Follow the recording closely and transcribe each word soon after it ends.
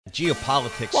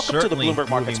Geopolitics. Welcome to the Bloomberg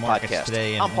Markets Podcast.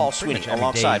 Today, I'm Paul Sweeney,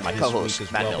 alongside my co-host,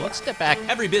 Matt Miller. Let's step back.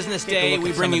 Every business day,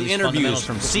 we bring you interviews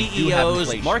from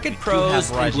CEOs, market pros,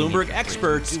 and Bloomberg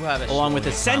experts, along with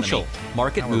essential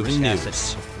market-moving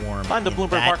news. Find the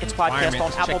Bloomberg Markets Podcast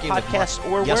on Apple Podcasts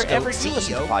or wherever you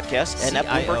listen to podcasts and at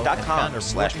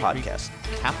Bloomberg.com/podcast.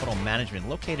 Capital management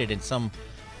located in some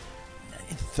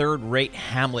third-rate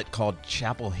hamlet called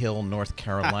Chapel Hill, North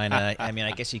Carolina. I mean,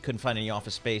 I guess you couldn't find any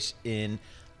office space in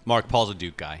Mark, Paul's a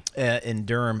Duke guy. In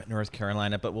Durham, North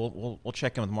Carolina, but we'll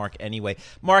check in with Mark anyway.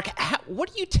 Mark, what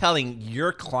are you telling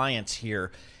your clients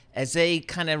here as they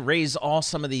kind of raise all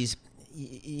some of these,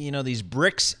 these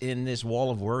bricks in this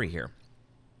wall of worry here?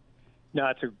 No,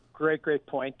 it's a great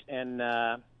point, and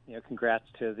congrats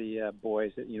to the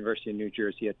boys at University of New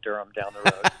Jersey at Durham down the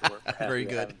road. So we're happy Very to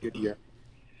good. have a good year.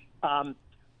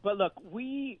 But look,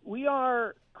 we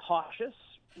are cautious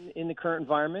in the current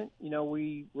environment.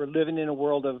 We're living in a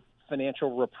world of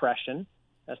financial repression.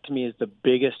 That, to me, is the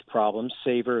biggest problem.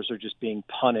 Savers are just being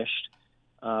punished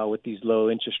with these low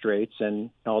interest rates. And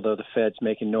although the Fed's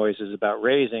making noises about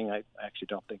raising, I actually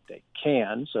don't think they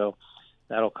can. So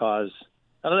that'll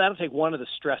take one of the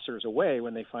stressors away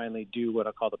when they finally do what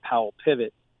I call the Powell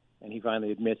pivot, and he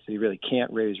finally admits that he really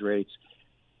can't raise rates.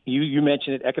 You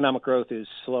mentioned it. Economic growth is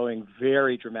slowing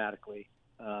very dramatically.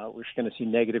 We're going to see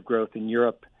negative growth in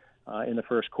Europe in the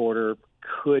first quarter,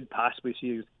 could possibly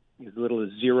see as little as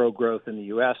zero growth in the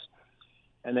U.S.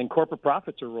 And then corporate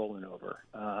profits are rolling over.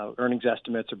 Earnings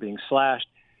estimates are being slashed.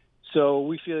 So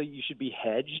we feel you should be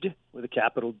hedged with a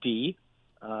capital D,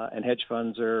 and hedge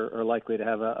funds are likely to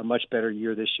have a much better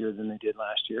year this year than they did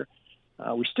last year.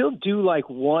 We still do like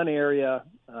one area,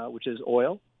 which is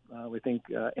oil. We think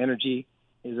energy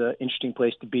is an interesting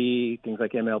place to be, things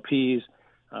like MLPs.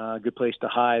 A good place to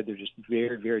hide. They're just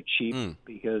very, very cheap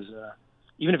because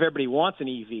even if everybody wants an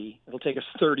EV, it'll take us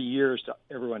 30 years to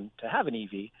everyone to have an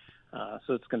EV.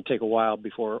 So it's going to take a while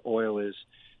before oil is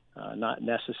not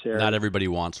necessary. Not everybody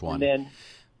wants one. And then,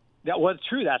 it's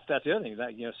true. That's the other thing.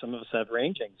 That some of us have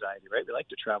range anxiety, right? We like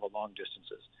to travel long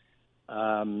distances.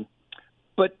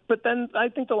 But then I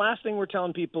think the last thing we're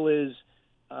telling people is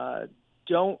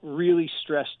don't really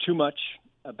stress too much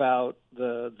about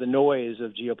the noise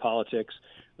of geopolitics.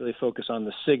 Really focus on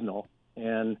the signal.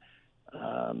 And,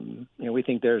 we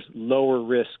think there's lower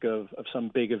risk of some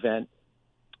big event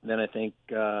than I think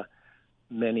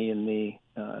many in the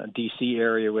D.C.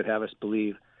 area would have us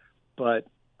believe. But,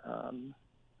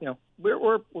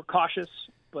 we're cautious,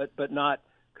 but not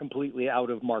completely out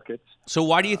of markets. So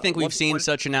why do you think we've seen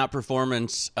such an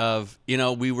outperformance of,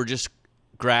 we were just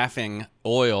graphing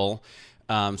oil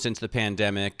since the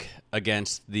pandemic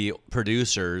against the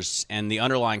producers, and the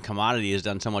underlying commodity has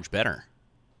done so much better?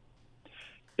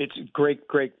 It's a great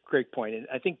point. And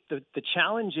I think the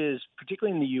challenge is,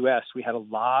 particularly in the U.S., we had a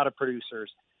lot of producers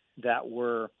that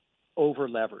were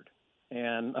over-levered,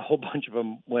 and a whole bunch of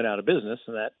them went out of business,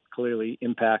 and that clearly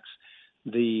impacts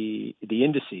the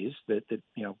indices,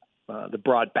 the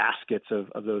broad baskets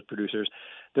of those producers.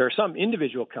 There are some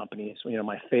individual companies,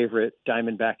 my favorite,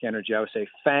 Diamondback Energy, I would say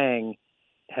FANG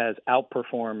has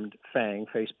outperformed FANG,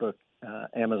 Facebook,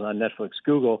 Amazon, Netflix,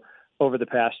 Google, over the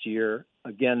past year.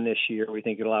 Again, this year, we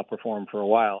think it'll outperform for a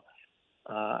while.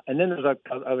 And then there's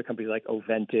other companies like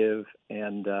Oventive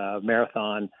and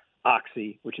Marathon,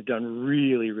 Oxy, which have done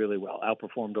really, really well,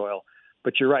 outperformed oil.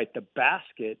 But you're right, the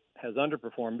basket has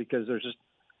underperformed because there's just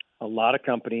a lot of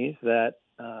companies that,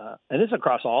 and this is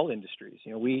across all industries.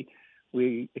 We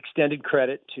extended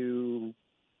credit to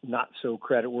not so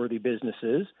credit-worthy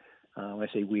businesses. When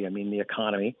I say we, I mean the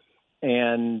economy.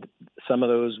 And some of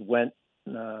those went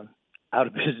out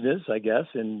of business, I guess,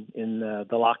 in the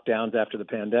lockdowns after the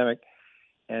pandemic.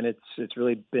 And it's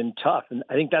really been tough. And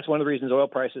I think that's one of the reasons oil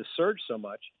prices surged so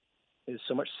much, is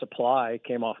so much supply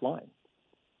came offline.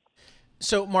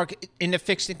 So, Mark, in the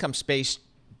fixed income space,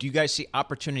 do you guys see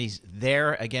opportunities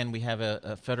there? Again, we have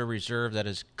a Federal Reserve that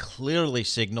has clearly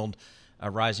signaled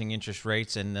rising interest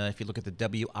rates. And if you look at the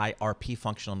WIRP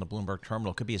function on the Bloomberg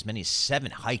terminal, it could be as many as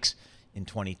 7 hikes in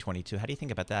 2022. How do you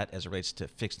think about that as it relates to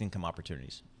fixed income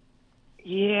opportunities?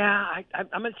 Yeah,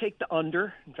 I'm going to take the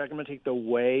under. In fact, I'm going to take the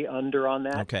way under on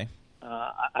that. Okay.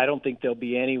 I don't think they'll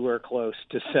be anywhere close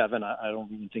to 7. I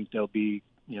don't even think they'll be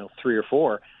 3 or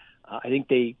 4. I think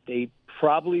they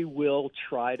probably will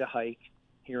try to hike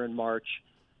here in March.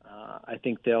 I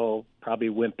think they'll probably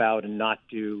wimp out and not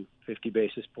do 50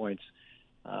 basis points.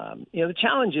 The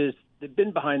challenge is they've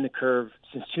been behind the curve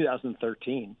since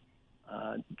 2013.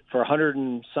 For 100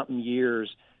 and something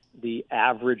years, the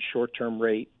average short-term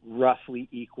rate roughly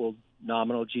equaled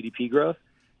nominal GDP growth.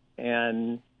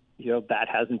 And, that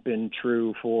hasn't been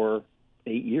true for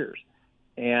 8 years.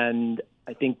 And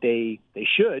I think they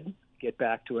should get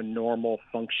back to a normal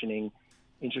functioning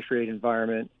interest rate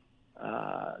environment,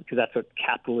 because that's what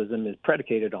capitalism is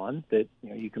predicated on, that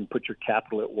you can put your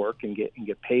capital at work and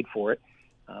get paid for it.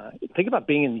 Think about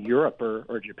being in Europe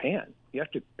or Japan. You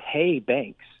have to pay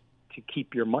banks to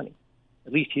keep your money.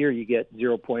 At least here you get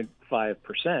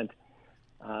 0.5%.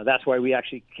 That's why we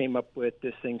actually came up with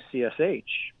this thing, CSH,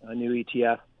 a new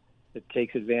ETF that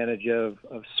takes advantage of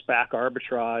SPAC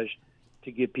arbitrage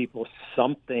to give people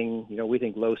something, we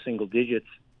think low single digits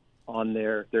on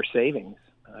their savings.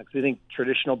 Because we think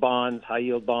traditional bonds, high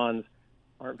yield bonds,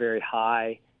 aren't very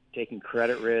high. Taking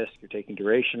credit risk, you're taking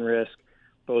duration risk,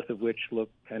 both of which look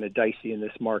kind of dicey in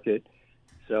this market.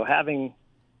 So having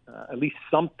at least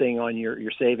something on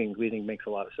your savings, we think makes a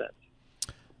lot of sense.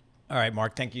 All right,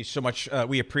 Mark, thank you so much.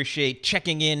 We appreciate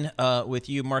checking in with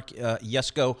you, Mark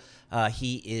Yusko.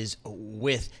 He is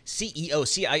with CEO,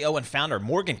 CIO, and founder of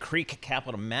Morgan Creek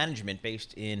Capital Management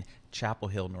based in Chapel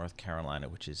Hill, North Carolina,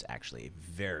 which is actually a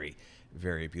very,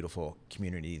 very beautiful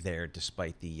community there,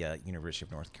 despite the University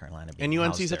of North Carolina being And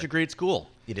UNC is housed such there. a great school.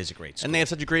 It is a great school. And they have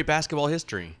such a great basketball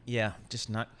history. Yeah, just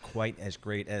not quite as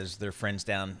great as their friends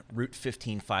down Route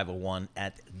 15501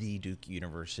 at the Duke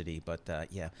University. But,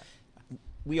 yeah,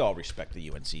 we all respect the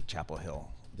UNC Chapel Hill.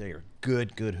 They are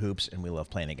good hoops, and we love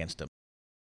playing against them.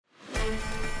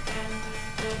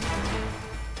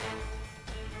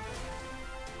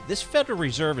 This Federal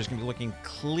Reserve is going to be looking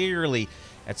clearly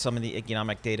at some of the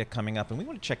economic data coming up, and we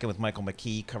want to check in with Michael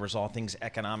McKee, covers all things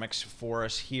economics for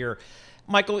us here.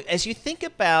 Michael, as you think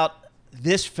about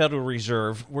this Federal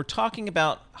Reserve, we're talking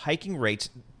about hiking rates.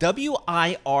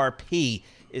 WIRP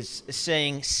is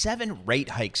saying 7 rate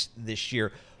hikes this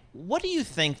year. What do you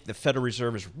think the Federal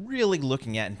Reserve is really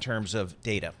looking at in terms of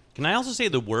data? Can I also say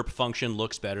the WIRP function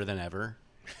looks better than ever?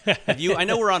 I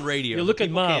know we're on radio. You're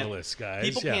looking marvelous, guys.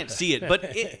 People can't see it,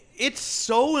 but it's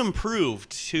so improved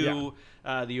to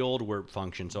the old WIRP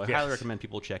function. So I highly recommend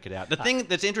people check it out. The thing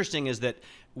that's interesting is that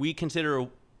we consider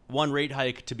one rate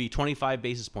hike to be 25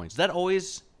 basis points.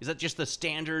 Is that just the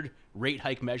standard rate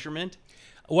hike measurement?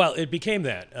 Well, it became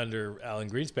that under Alan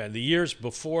Greenspan. The years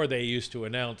before they used to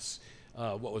announce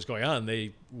what was going on,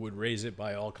 they would raise it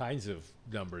by all kinds of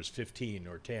numbers, 15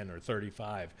 or 10 or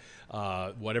 35,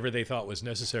 whatever they thought was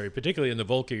necessary, particularly in the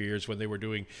Volcker years when they were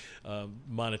doing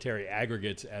monetary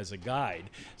aggregates as a guide.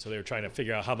 So they were trying to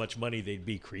figure out how much money they'd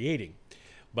be creating.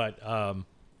 But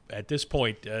at this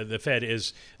point, the Fed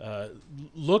is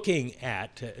looking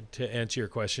at, to answer your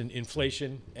question,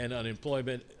 inflation and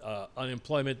unemployment.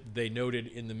 Unemployment, they noted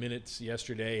in the minutes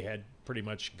yesterday, had pretty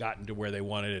much gotten to where they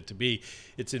wanted it to be.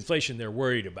 It's inflation they're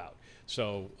worried about.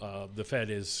 So the Fed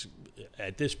is,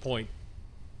 at this point,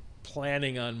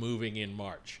 planning on moving in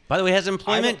March. By the way, has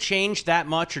employment changed that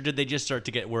much, or did they just start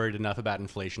to get worried enough about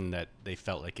inflation that they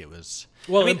felt like it was?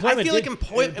 Well, employment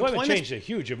changed a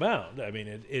huge amount. I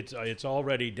mean, it's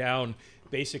already down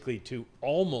basically to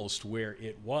almost where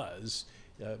it was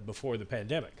before the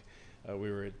pandemic.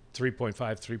 We were at 3.5,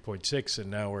 3.6,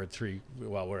 and now we're at 3.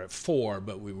 Well, we're at 4,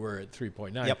 but we were at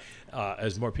 3.9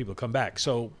 as more people come back.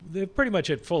 So they're pretty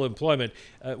much at full employment.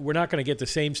 We're not going to get the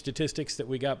same statistics that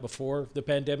we got before the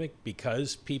pandemic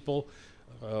because people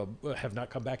have not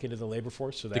come back into the labor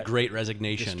force. So that the Great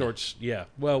Resignation distorts. Yeah.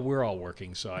 Well, we're all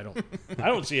working, so I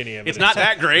don't see any evidence. It's not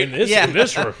that great in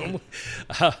this room.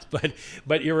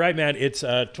 But you're right, man. It's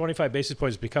 25 basis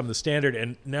points become the standard,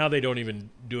 and now they don't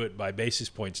even do it by basis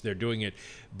points. They're doing it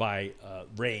by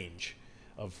range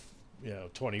of 0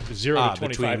 to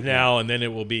 25 now, and then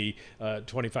it will be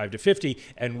 25 to 50.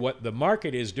 And what the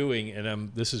market is doing,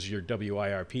 and this is your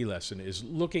WIRP lesson, is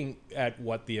looking at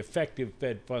what the effective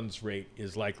Fed funds rate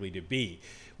is likely to be,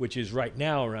 which is right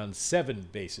now around 7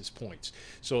 basis points.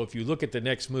 So if you look at the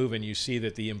next move and you see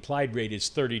that the implied rate is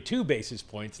 32 basis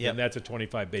points, then that's a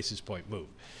 25 basis point move.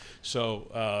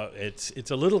 So it's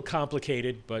a little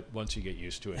complicated, but once you get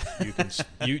used to it,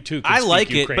 you too can I speak like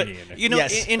Ukrainian. it,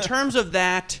 but in terms of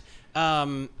that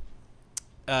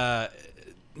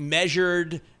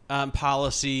measured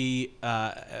policy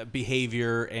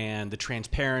behavior and the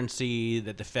transparency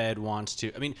that the Fed wants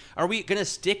to. I mean, are we going to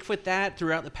stick with that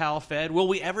throughout the Powell Fed? Will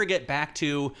we ever get back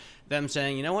to them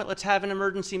saying, you know what, let's have an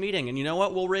emergency meeting, and you know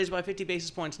what, we'll raise by 50 basis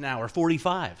points now or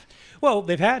 45? Well,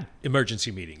 they've had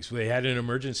emergency meetings. They had an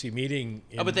emergency meeting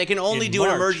but they can only do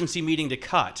March. an emergency meeting to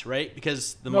cut, right?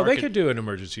 Because the market... No, they could do an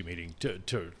emergency meeting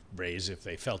to raise if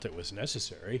they felt it was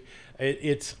necessary.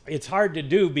 It's hard to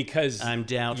do because I'm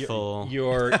doubtful.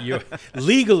 You're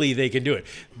legally they can do it,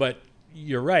 but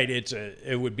you're right.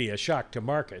 It would be a shock to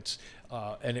markets,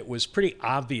 and it was pretty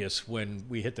obvious when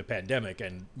we hit the pandemic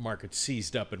and markets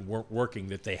seized up and weren't working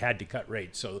that they had to cut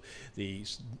rates. So the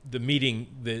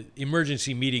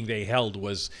emergency meeting they held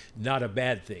was not a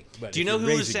bad thing. But do you know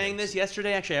who was saying this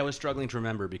yesterday? Actually, I was struggling to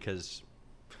remember because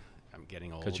I'm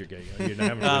getting old. Because you're not having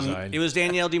to resign. It was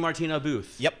Danielle DiMartino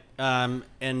Booth. Yep.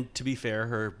 And to be fair,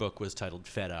 her book was titled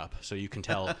 "Fed Up," so you can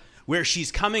tell where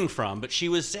she's coming from. But she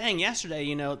was saying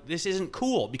yesterday, this isn't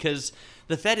cool because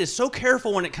the Fed is so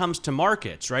careful when it comes to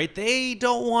markets, right? They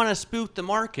don't want to spook the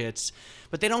markets,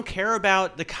 but they don't care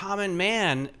about the common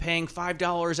man paying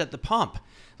 $5 at the pump.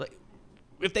 Like,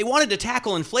 if they wanted to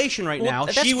tackle inflation now,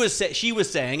 she was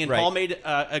saying, and right. Paul made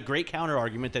a great counter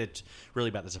argument that it's really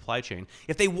about the supply chain.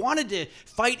 If they wanted to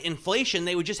fight inflation,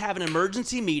 they would just have an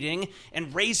emergency meeting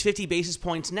and raise 50 basis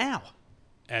points now.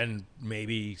 And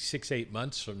maybe 6-8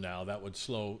 months from now, that would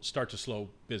start to slow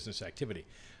business activity.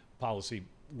 Policy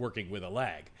working with a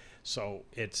lag. So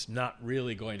it's not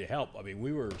really going to help. I mean,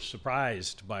 we were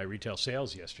surprised by retail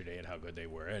sales yesterday and how good they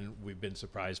were. And we've been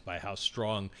surprised by how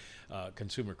strong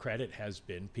consumer credit has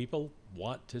been. People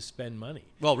want to spend money.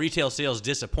 Well, retail sales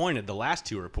disappointed the last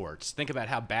two reports. Think about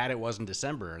how bad it was in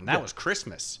December, and that was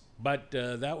Christmas. But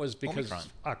that was because Omicron.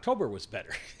 October was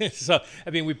better. So,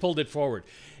 I mean, we pulled it forward.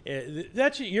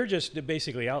 You're just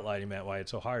basically outlining, Matt, why it's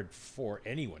so hard for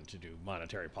anyone to do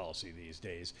monetary policy these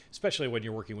days, especially when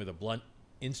you're working with a blunt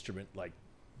instrument like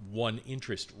one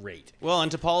interest rate. Well,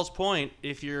 and to Paul's point,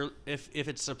 if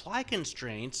it's supply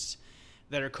constraints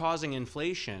that are causing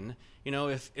inflation,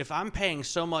 if I'm paying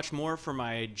so much more for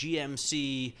my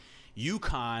GMC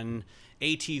Yukon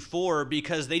AT4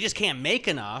 because they just can't make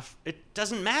enough, it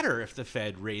doesn't matter if the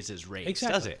Fed raises rates,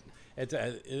 does it?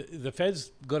 The Fed's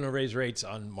going to raise rates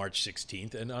on March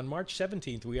 16th, and on March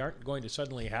 17th, we aren't going to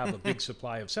suddenly have a big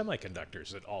supply of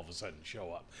semiconductors that all of a sudden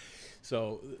show up.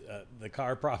 So the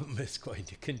car problem is going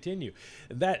to continue.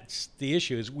 That's the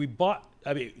issue. Is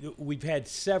we've had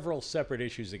several separate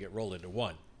issues that get rolled into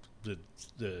one. The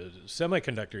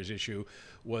semiconductors issue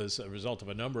was a result of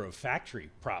a number of factory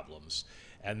problems,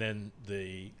 and then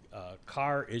the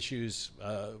car issues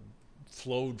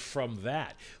flowed from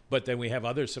that. But then we have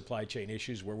other supply chain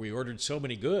issues where we ordered so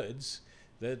many goods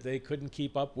that they couldn't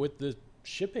keep up with the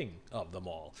shipping of them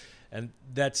all. And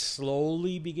that's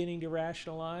slowly beginning to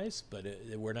rationalize, but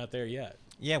we're not there yet.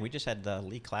 Yeah, we just had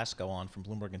Lee Klasko on from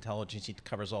Bloomberg Intelligence. He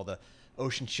covers all the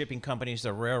ocean shipping companies,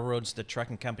 the railroads, the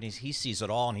trucking companies. He sees it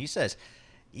all, and he says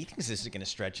he thinks this is going to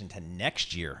stretch into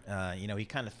next year. He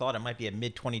kind of thought it might be a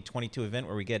mid-2022 event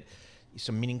where we get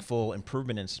some meaningful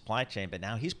improvement in supply chain, but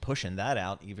now he's pushing that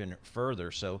out even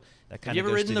further. So that kind of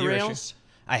goes to the rails. Have you ever ridden the rails?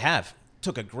 I have.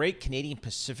 Took a great Canadian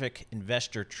Pacific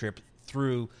investor trip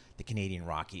through the Canadian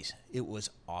Rockies. It was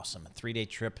awesome. A 3-day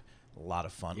trip, a lot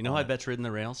of fun. You know who I bet's ridden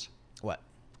the rails? What?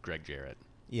 Greg Jarrett.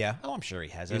 Yeah. Oh, I'm sure he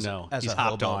has. He's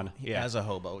hopped on. Yeah. As a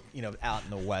hobo, out in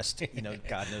the West,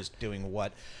 God knows doing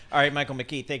what. All right, Michael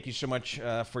McKee, thank you so much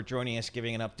for joining us,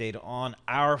 giving an update on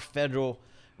our Federal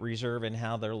Reserve and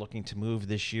how they're looking to move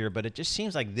this year. But it just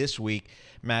seems like this week,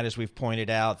 Matt, as we've pointed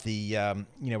out, we're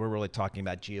really talking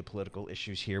about geopolitical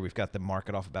issues here. We've got the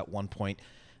market off about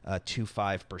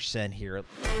 1.25% here.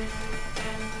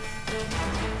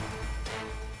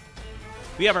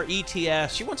 We have our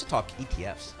ETFs. She wants to talk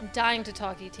ETFs. I'm dying to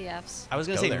talk ETFs. I was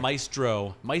going to say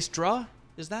Maestro. Maestra?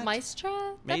 Is that?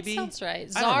 Maestra? Maybe? That sounds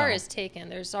right. Czar is taken.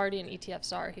 There's already an ETF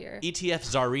Czar here. ETF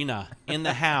Czarina in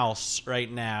the house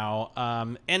right now.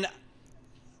 And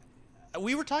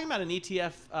we were talking about an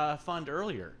ETF fund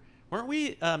earlier. Weren't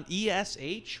we?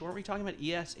 ESH? Weren't we talking about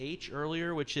ESH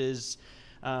earlier, which is...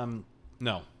 No.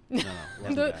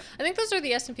 I think those are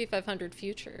the S&P 500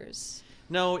 futures.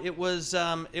 No, it was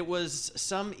some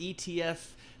ETF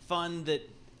fund that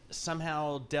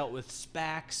somehow dealt with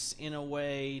SPACs in a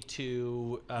way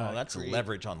to that's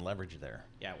leverage on leverage there.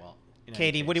 Yeah, well,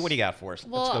 Katie, what do you got for us?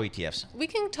 Well, let's go ETFs. We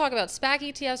can talk about SPAC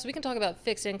ETFs. We can talk about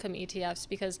fixed income ETFs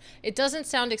because it doesn't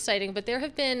sound exciting, but there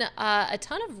have been a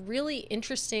ton of really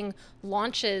interesting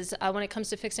launches when it comes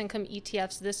to fixed income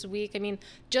ETFs this week. I mean,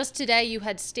 just today you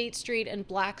had State Street and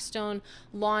Blackstone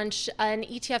launch an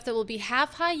ETF that will be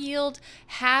half high yield,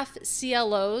 half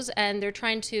CLOs, and they're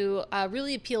trying to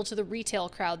really appeal to the retail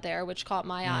crowd there, which caught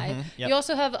my eye. Yep. You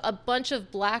also have a bunch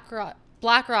of BlackRock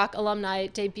alumni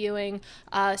debuting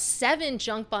 7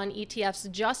 junk bond ETFs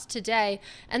just today.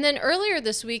 And then earlier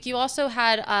this week, you also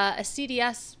had a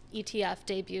CDS ETF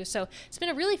debut. So it's been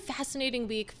a really fascinating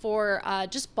week for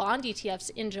just bond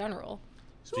ETFs in general.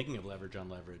 Speaking of leverage on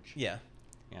leverage. Yeah.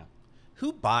 Yeah.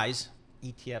 Who buys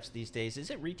ETFs these days? Is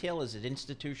it retail? Is it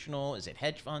institutional? Is it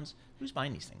hedge funds? Who's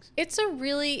buying these things? It's a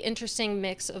really interesting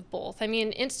mix of both. I mean,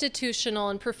 institutional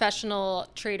and professional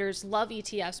traders love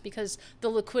ETFs because the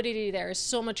liquidity there is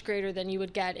so much greater than you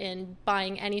would get in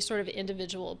buying any sort of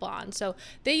individual bond. So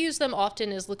they use them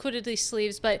often as liquidity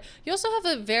sleeves, but you also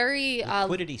have a very...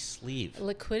 Liquidity sleeve.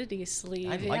 Liquidity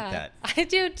sleeve, I like that. I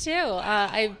do too.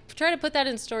 I try to put that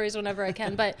in stories whenever I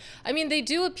can. But I mean, they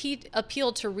do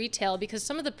appeal to retail because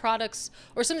some of the products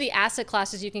or some of the asset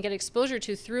classes you can get exposure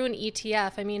to through an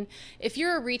ETF. I mean, if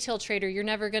you're a retail trader, you're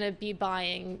never going to be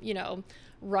buying,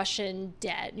 Russian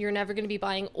debt. You're never going to be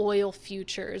buying oil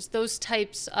futures, those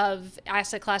types of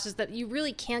asset classes that you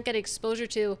really can't get exposure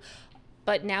to.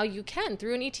 But now you can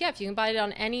through an ETF. You can buy it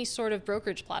on any sort of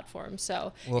brokerage platform.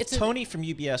 So, if Tony from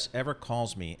UBS ever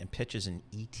calls me and pitches an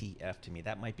ETF to me,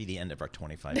 that might be the end of our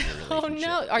 25-year relationship. Oh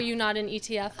no, are you not an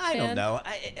ETF fan? I don't know.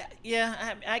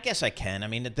 I guess I can. I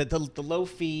mean, the low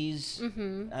fees.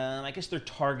 I guess they're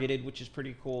targeted, which is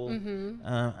pretty cool.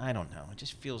 I don't know. It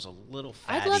just feels a little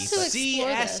fatty. I'd love to explore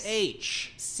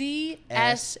CSH.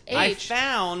 CSH. I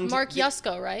found Mark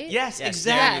Yusko, right? Yes, Yes,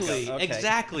 exactly, there you go. Okay.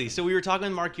 exactly. So we were talking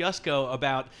with Mark Yusko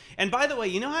about, and by the way,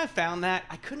 you know how I found that?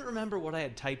 I couldn't remember what I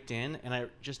had typed in, and I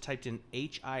just typed in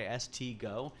HIST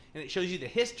go, and it shows you the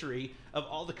history of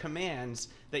all the commands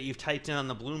that you've typed in on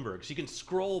the Bloomberg. So you can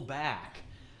scroll back.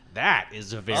 That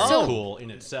is a very cool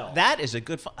in itself. That is a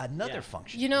good another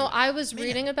function. I was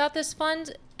reading about this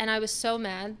fund, and I was so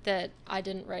mad that I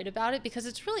didn't write about it because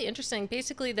it's really interesting.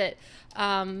 Basically, that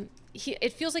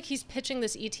it feels like he's pitching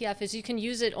this ETF as you can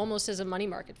use it almost as a money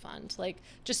market fund. Like,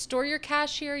 just store your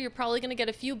cash here. You're probably going to get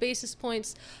a few basis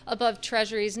points above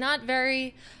treasuries. Not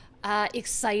very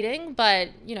exciting, but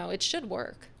it should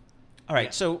work. All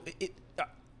right. So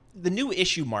the new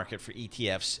issue market for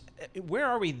ETFs, where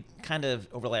are we kind of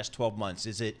over the last 12 months?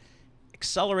 Is it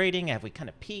accelerating? Have we kind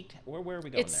of peaked? Where are we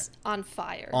going It's there? on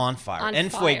fire. On fire. En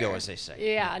fuego, as they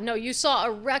say. Yeah, no, you saw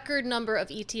a record number of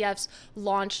ETFs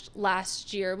launched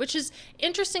last year, which is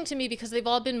interesting to me because they've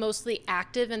all been mostly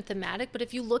active and thematic. But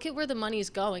if you look at where the money's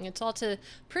going, it's all to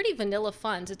pretty vanilla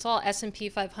funds. It's all S&P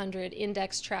 500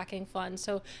 index tracking funds.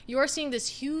 So you are seeing this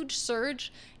huge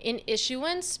surge in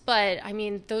issuance, but I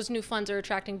mean, those new funds are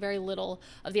attracting very little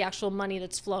of the actual money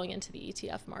that's flowing into the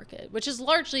ETF market, which is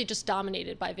largely just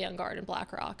dominated by Vanguard and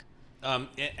BlackRock.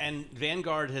 And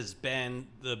Vanguard has been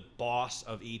the boss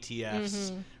of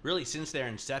ETFs really since their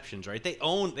inceptions, right? They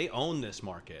own this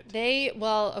market. This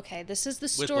is the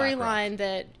storyline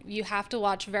that you have to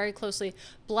watch very closely.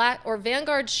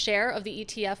 Vanguard's share of the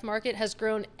ETF market has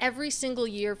grown every single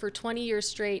year for 20 years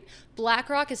straight.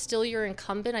 BlackRock is still your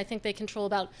incumbent. I think they control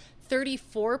about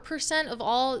 34% of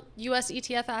all U.S.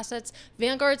 ETF assets.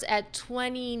 Vanguard's at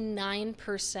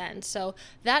 29%. So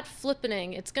that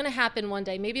flippening, it's going to happen one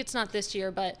day. Maybe it's not this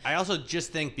year, but I also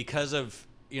just think because of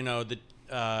the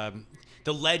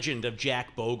legend of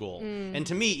Jack Bogle, and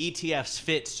to me ETFs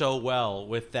fit so well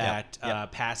with that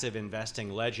passive investing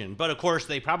legend. But of course,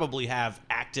 they probably have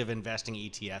active investing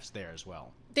ETFs there as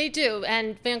well. They do,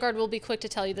 and Vanguard will be quick to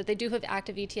tell you that they do have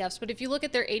active ETFs. But if you look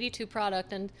at their 82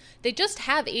 product, and they just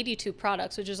have 82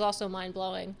 products, which is also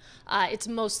mind-blowing, it's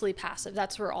mostly passive.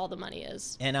 That's where all the money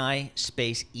is. NI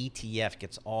space ETF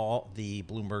gets all the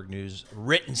Bloomberg News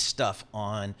written stuff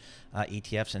on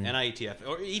ETFs. And NI ETF,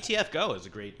 or ETF Go is a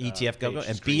great ETF Go, page.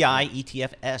 and BI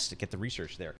ETFs to get the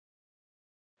research there.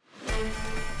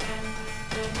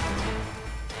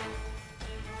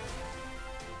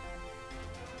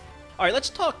 All right, let's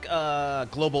talk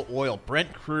global oil.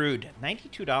 Brent crude,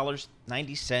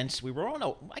 $92.90. We were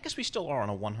I guess we still are on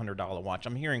a $100 watch.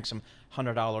 I'm hearing some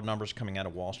 $100 numbers coming out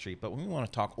of Wall Street. But when we want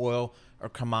to talk oil or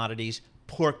commodities,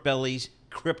 pork bellies,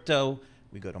 crypto,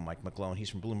 we go to Mike McGlone. He's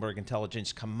from Bloomberg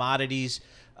Intelligence, commodities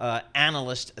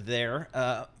analyst there.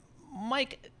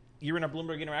 Mike, you're in our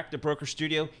Bloomberg Interactive Broker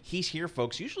studio. He's here,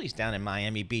 folks. Usually he's down in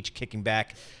Miami Beach kicking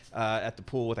back at the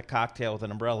pool with a cocktail with an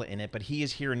umbrella in it. But he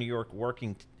is here in New York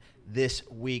working this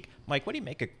week. Mike, what do you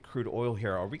make of crude oil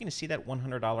here? Are we going to see that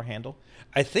 $100 handle?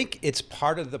 I think it's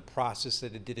part of the process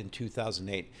that it did in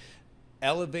 2008.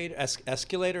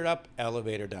 Escalator up,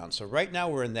 elevator down. So right now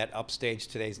we're in that up stage.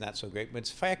 Today's not so great, but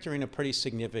it's factoring a pretty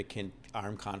significant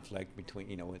armed conflict between,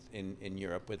 in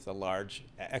Europe with a large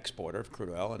exporter of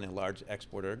crude oil and a large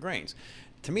exporter of grains.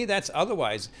 To me, that's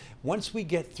otherwise. Once we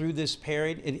get through this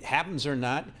period, it happens or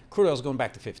not, crude oil is going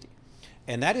back to 50.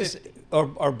 And that is,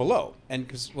 or below. And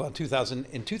because, well, in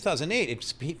 2008,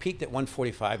 it peaked at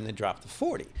 145 and then dropped to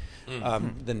 40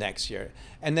 the next year.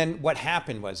 And then what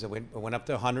happened was it went up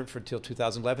to 100 till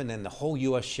 2011. Then the whole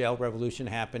U.S. shale revolution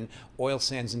happened, oil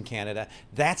sands in Canada.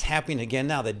 That's happening again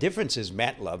now. The difference is,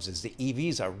 Matt loves, is the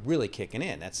EVs are really kicking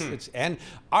in. And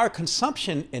our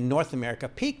consumption in North America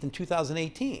peaked in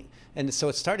 2018. And so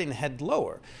it's starting to head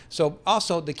lower. So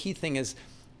also the key thing is,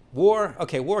 war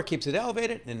keeps it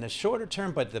elevated in the shorter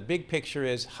term, but the big picture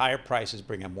is higher prices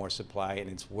bring in more supply, and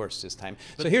it's worse this time.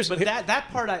 We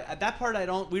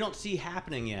don't see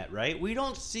happening yet, right? We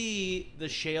don't see the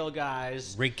shale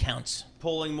guys rig counts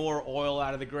pulling more oil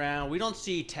out of the ground. We don't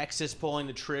see Texas pulling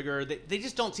the trigger. They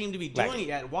just don't seem to be doing it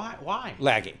yet. Why?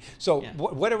 Lagging. So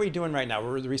what are we doing right now?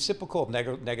 We're the reciprocal of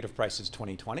negative prices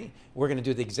 2020. We're going to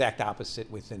do the exact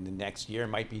opposite within the next year. It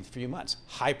might be a few months.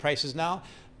 High prices now,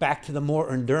 back to the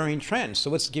more enduring trend. So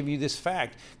let's give you this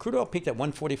fact. Crude oil peaked at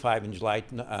 145 in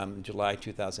July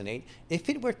 2008. If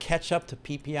it were catch up to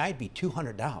PPI, it'd be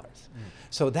 $200.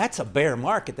 So that's a bear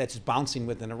market that's bouncing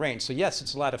within a range. So yes,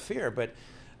 it's a lot of fear, but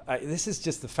this is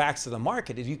just the facts of the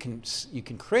market. You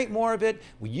can create more of it.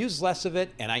 We use less of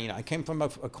it. And I came from a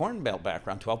Corn Belt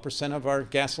background. 12% of our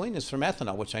gasoline is from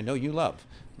ethanol, which I know you love.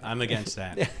 I'm against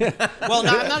that. Well,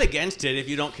 no, I'm not against it if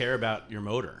you don't care about your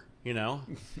motor.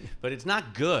 But it's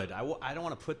not good. I don't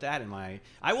want to put that in my...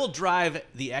 I will drive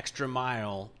the extra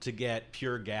mile to get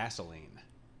pure gasoline.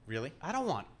 Really? I don't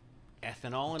want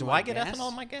ethanol in do my I get gas. ethanol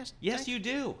in my gas? Yes, you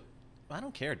do. I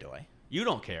don't care, do I? You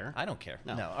don't care. I don't care.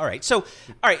 No. All right. So,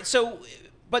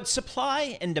 but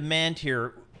supply and demand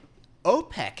here,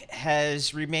 OPEC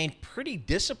has remained pretty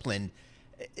disciplined.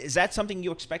 Is that something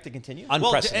you expect to continue?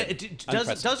 Unprecedented.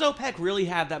 Does OPEC really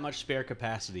have that much spare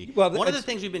capacity? Well, one of the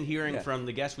things we've been hearing from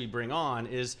the guests we bring on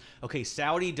is, okay,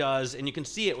 Saudi does, and you can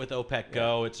see it with OPEC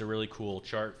Go. It's a really cool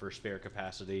chart for spare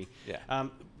capacity. Yeah.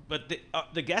 But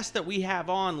the guests that we have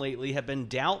on lately have been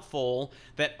doubtful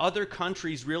that other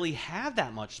countries really have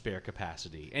that much spare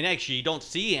capacity. And actually, you don't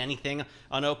see anything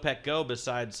on OPEC Go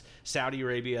besides Saudi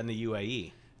Arabia and the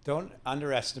UAE. Don't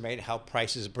underestimate how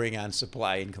prices bring on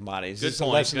supply in commodities. Good This is a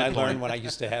point, lesson good I learned point. when I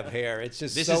used to have hair. It's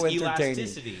just This so is entertaining.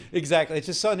 elasticity. Exactly. It's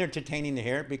just so entertaining to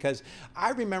hear, because I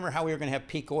remember how we were going to have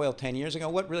peak oil 10 years ago.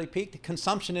 What really peaked?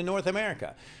 Consumption in North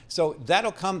America. So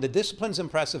that'll come. The discipline's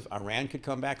impressive. Iran could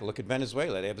come back. Look at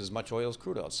Venezuela. They have as much oil as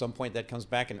crude oil. At some point that comes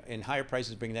back, and higher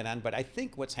prices bring that on. But I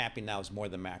think what's happening now is more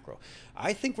the macro.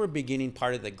 I think we're beginning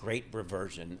part of the great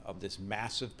reversion of this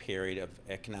massive period of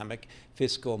economic,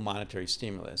 fiscal, monetary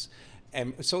stimulus.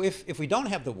 And so if we don't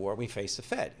have the war, we face the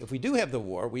Fed. If we do have the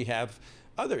war, we have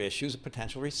other issues, a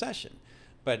potential recession.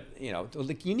 But,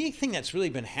 the unique thing that's really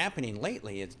been happening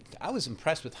lately is I was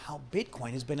impressed with how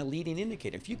Bitcoin has been a leading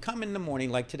indicator. If you come in the morning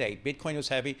like today, Bitcoin was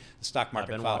heavy, the stock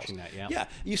market I've been follows. watching that, yeah. Yeah,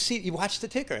 you watch the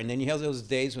ticker, and then you have those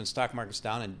days when stock market's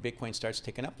down and Bitcoin starts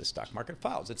ticking up, the stock market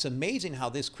follows. It's amazing how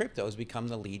this crypto has become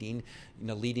the leading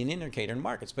indicator in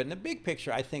markets. But in the big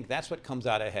picture, I think that's what comes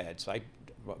out ahead. So I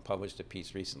published a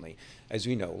piece recently. As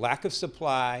we know, lack of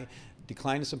supply,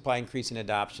 decline in supply, increasing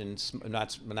adoption,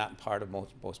 not part of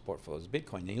most portfolios of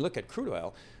Bitcoin. And you look at crude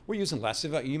oil, we're using less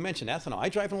of it. You mentioned ethanol. I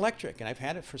drive an electric, and I've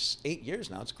had it for 8 years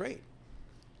now. It's great.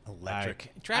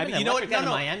 Electric. Driving an electric down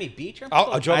to Miami Beach?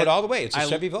 I drove it all the way. It's a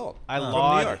Chevy Volt from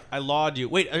New York. I laud you.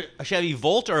 Wait, a Chevy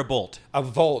Volt or a Bolt? A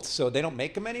Volt. So they don't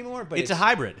make them anymore, but it's a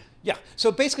hybrid. Yeah.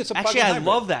 So basically, it's a plug-in Actually, I hybrid.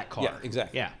 love that car. Yeah,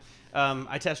 exactly. Yeah.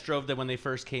 I test drove them when they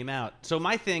first came out. So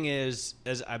my thing is,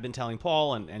 as I've been telling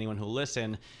Paul and anyone who'll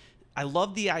listen, I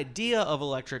love the idea of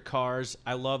electric cars.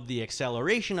 I love the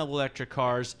acceleration of electric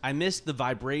cars. I miss the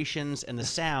vibrations and the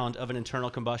sound of an internal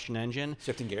combustion engine.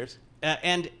 Shifting gears.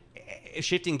 And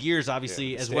shifting gears,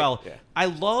 obviously, as stick, well. yeah. I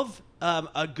love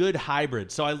a good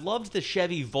hybrid. So I loved the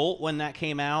Chevy Volt when that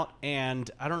came out, and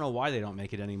I don't know why they don't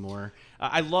make it anymore.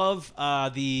 I love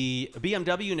the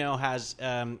BMW now has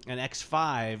an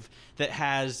X5 that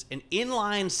has an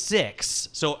inline 6,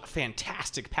 so a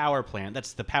fantastic power plant.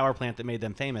 That's the power plant that made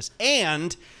them famous,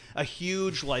 and a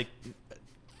huge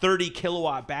 30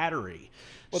 kilowatt battery.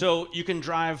 So you can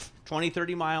drive 20,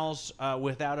 30 miles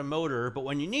without a motor, but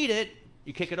when you need it,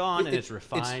 you kick it on, and it's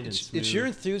refined and smooth. It's your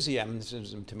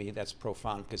enthusiasm to me that's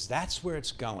profound, because that's where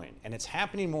it's going. And it's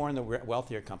happening more in the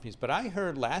wealthier companies. But I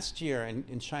heard last year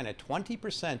in China,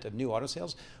 20% of new auto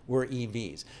sales were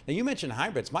EVs. Now, you mentioned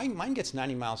hybrids. Mine gets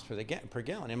 90 miles per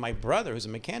gallon. And my brother, who's a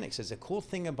mechanic, says the cool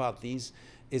thing about these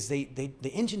is the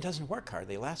engine doesn't work hard.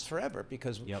 They last forever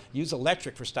because Yep. use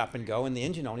electric for stop and go, and the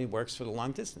engine only works for the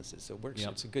long distances. So it works.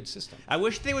 Yep. It's a good system. I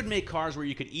wish they would make cars where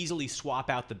you could easily swap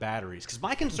out the batteries. Because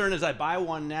my concern is I buy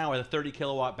one now with a 30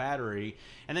 kilowatt battery,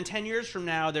 and then 10 years from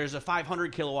now, there's a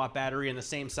 500 kilowatt battery in the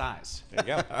same size. There you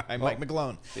go. All right, Mike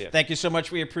McGlone. Yeah. Thank you so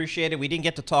much. We appreciate it. We didn't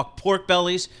get to talk pork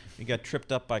bellies. We got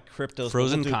tripped up by cryptos.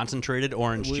 Frozen concentrated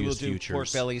orange we will juice do futures.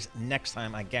 pork bellies next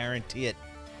time. I guarantee it.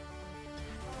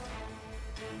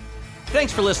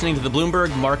 Thanks for listening to the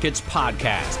Bloomberg Markets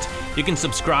Podcast. You can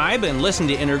subscribe and listen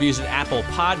to interviews at Apple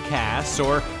Podcasts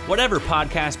or whatever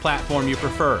podcast platform you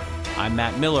prefer. I'm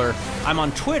Matt Miller. I'm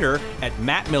on Twitter at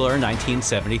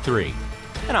MattMiller1973.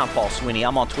 And I'm Paul Sweeney.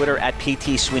 I'm on Twitter at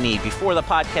PT Sweeney. Before the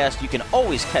podcast, you can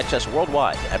always catch us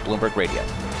worldwide at Bloomberg Radio.